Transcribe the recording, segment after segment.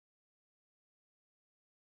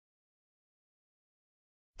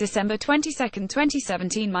December 22,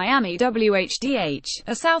 2017 Miami WHDH.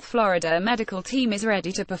 A South Florida medical team is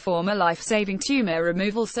ready to perform a life-saving tumor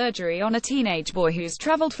removal surgery on a teenage boy who's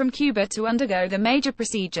traveled from Cuba to undergo the major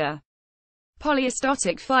procedure.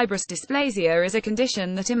 Polyostotic fibrous dysplasia is a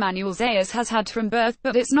condition that Emmanuel Zayas has had from birth,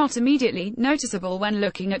 but it's not immediately noticeable when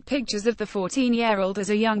looking at pictures of the 14-year-old as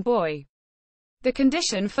a young boy. The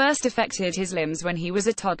condition first affected his limbs when he was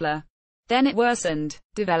a toddler. Then it worsened.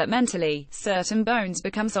 Developmentally, certain bones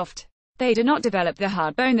become soft. They do not develop the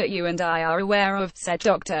hard bone that you and I are aware of, said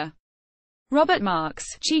Dr. Robert Marks,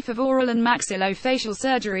 chief of oral and maxillofacial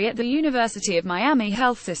surgery at the University of Miami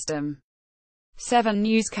Health System. 7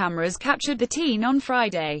 news cameras captured the teen on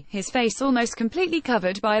Friday, his face almost completely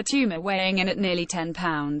covered by a tumor weighing in at nearly 10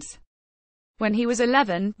 pounds. When he was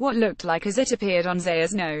 11, what looked like as it appeared on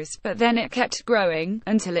Zayas' nose, but then it kept growing,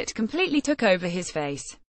 until it completely took over his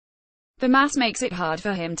face. The mass makes it hard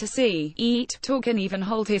for him to see, eat, talk and even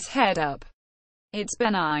hold his head up. It's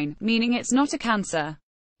benign, meaning it's not a cancer.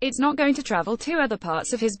 It's not going to travel to other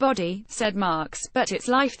parts of his body, said Marks, but it's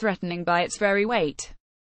life-threatening by its very weight.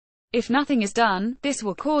 If nothing is done, this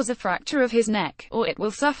will cause a fracture of his neck, or it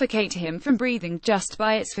will suffocate him from breathing just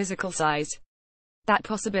by its physical size. That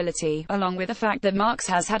possibility, along with the fact that Marks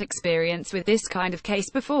has had experience with this kind of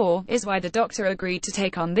case before, is why the doctor agreed to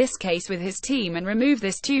take on this case with his team and remove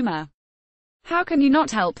this tumor. How can you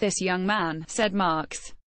not help this young man, said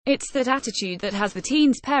Marks. It's that attitude that has the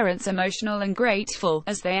teen's parents emotional and grateful,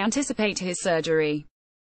 as they anticipate his surgery.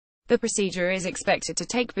 The procedure is expected to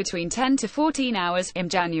take between 10 to 14 hours, in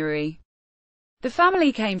January. The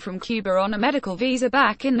family came from Cuba on a medical visa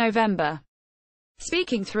back in November.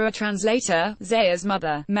 Speaking through a translator, Zayas'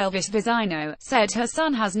 mother, Melvis Vizino, said her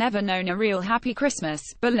son has never known a real happy Christmas,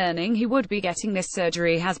 but learning he would be getting this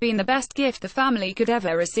surgery has been the best gift the family could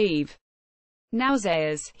ever receive. Now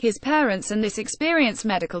Zayas, his parents and this experienced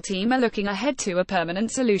medical team are looking ahead to a permanent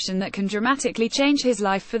solution that can dramatically change his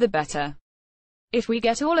life for the better. If we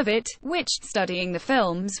get all of it, which, studying the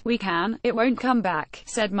films, we can, it won't come back,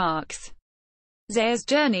 said Marks. Zayas'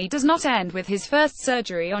 journey does not end with his first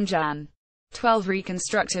surgery on Jan. 12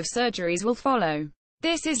 reconstructive surgeries will follow.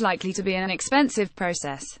 This is likely to be an expensive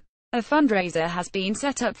process. A fundraiser has been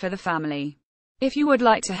set up for the family. If you would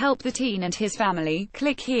like to help the teen and his family,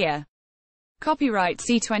 click here. Copyright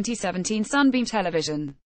C 2017 Sunbeam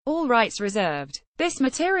Television. All rights reserved. This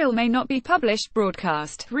material may not be published,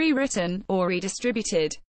 broadcast, rewritten, or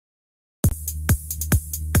redistributed.